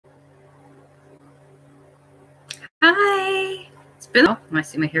spin off, I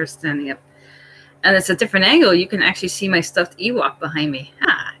see my hair standing up. And it's a different angle. You can actually see my stuffed Ewok behind me.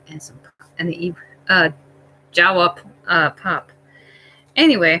 And the Jawa pop.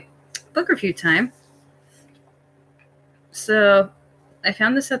 Anyway, book review time. So I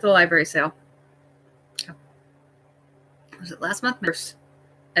found this at the library sale. Was it last month?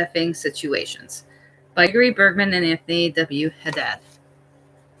 Effing Situations by Gregory, Bergman, and Anthony W. Haddad.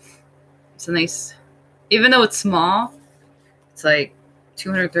 It's a nice, even though it's small, it's like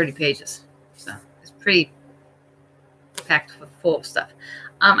 230 pages. So it's pretty packed full of stuff.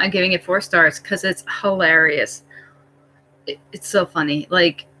 I'm giving it 4 stars because it's hilarious. It's so funny.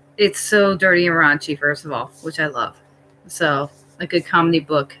 Like, it's so dirty and raunchy, first of all, which I love. So, a good comedy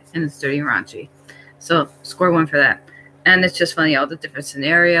book, and it's dirty and raunchy. So, score 1 for that. And it's just funny, all the different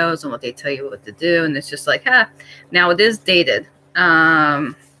scenarios and what they tell you what to do. And it's just like, Now, it is dated.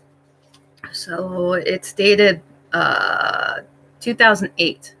 So, it's dated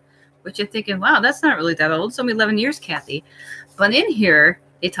 2008, which you're thinking, wow, that's not really that old. It's only 11 years, Kathy. But in here,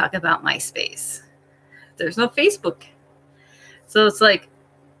 they talk about MySpace. There's no Facebook. So it's like,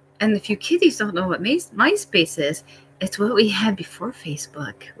 and if you kiddies don't know what MySpace is, it's what we had before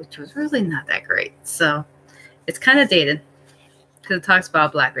Facebook, which was really not that great. So it's kind of dated because it talks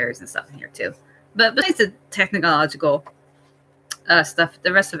about Blackberries and stuff in here too. But besides the technological stuff,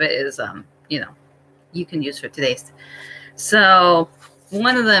 the rest of it is, you can use for today's. So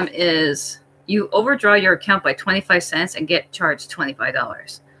one of them is you overdraw your account by 25 cents and get charged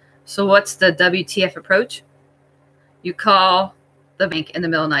 $25. So what's the WTF approach? You call the bank in the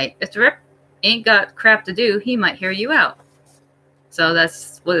middle of the night. If the rep ain't got crap to do, he might hear you out. So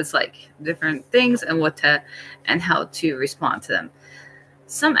that's what it's like. Different things and how to respond to them.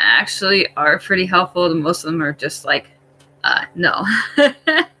 Some actually are pretty helpful. Most of them are just like, no.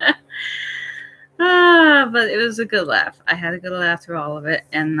 But it was a good laugh. I had a good laugh through all of it.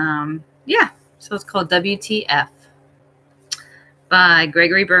 And yeah, so it's called WTF by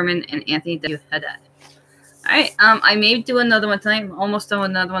Gregory, Bergman, and Anthony W. Haddad. All right, I may do another one tonight. I'm almost done with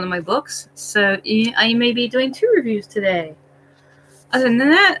another one of my books. So I may be doing 2 reviews today. Other than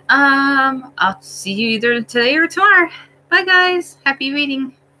that, I'll see you either today or tomorrow. Bye, guys. Happy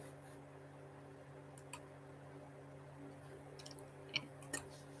reading.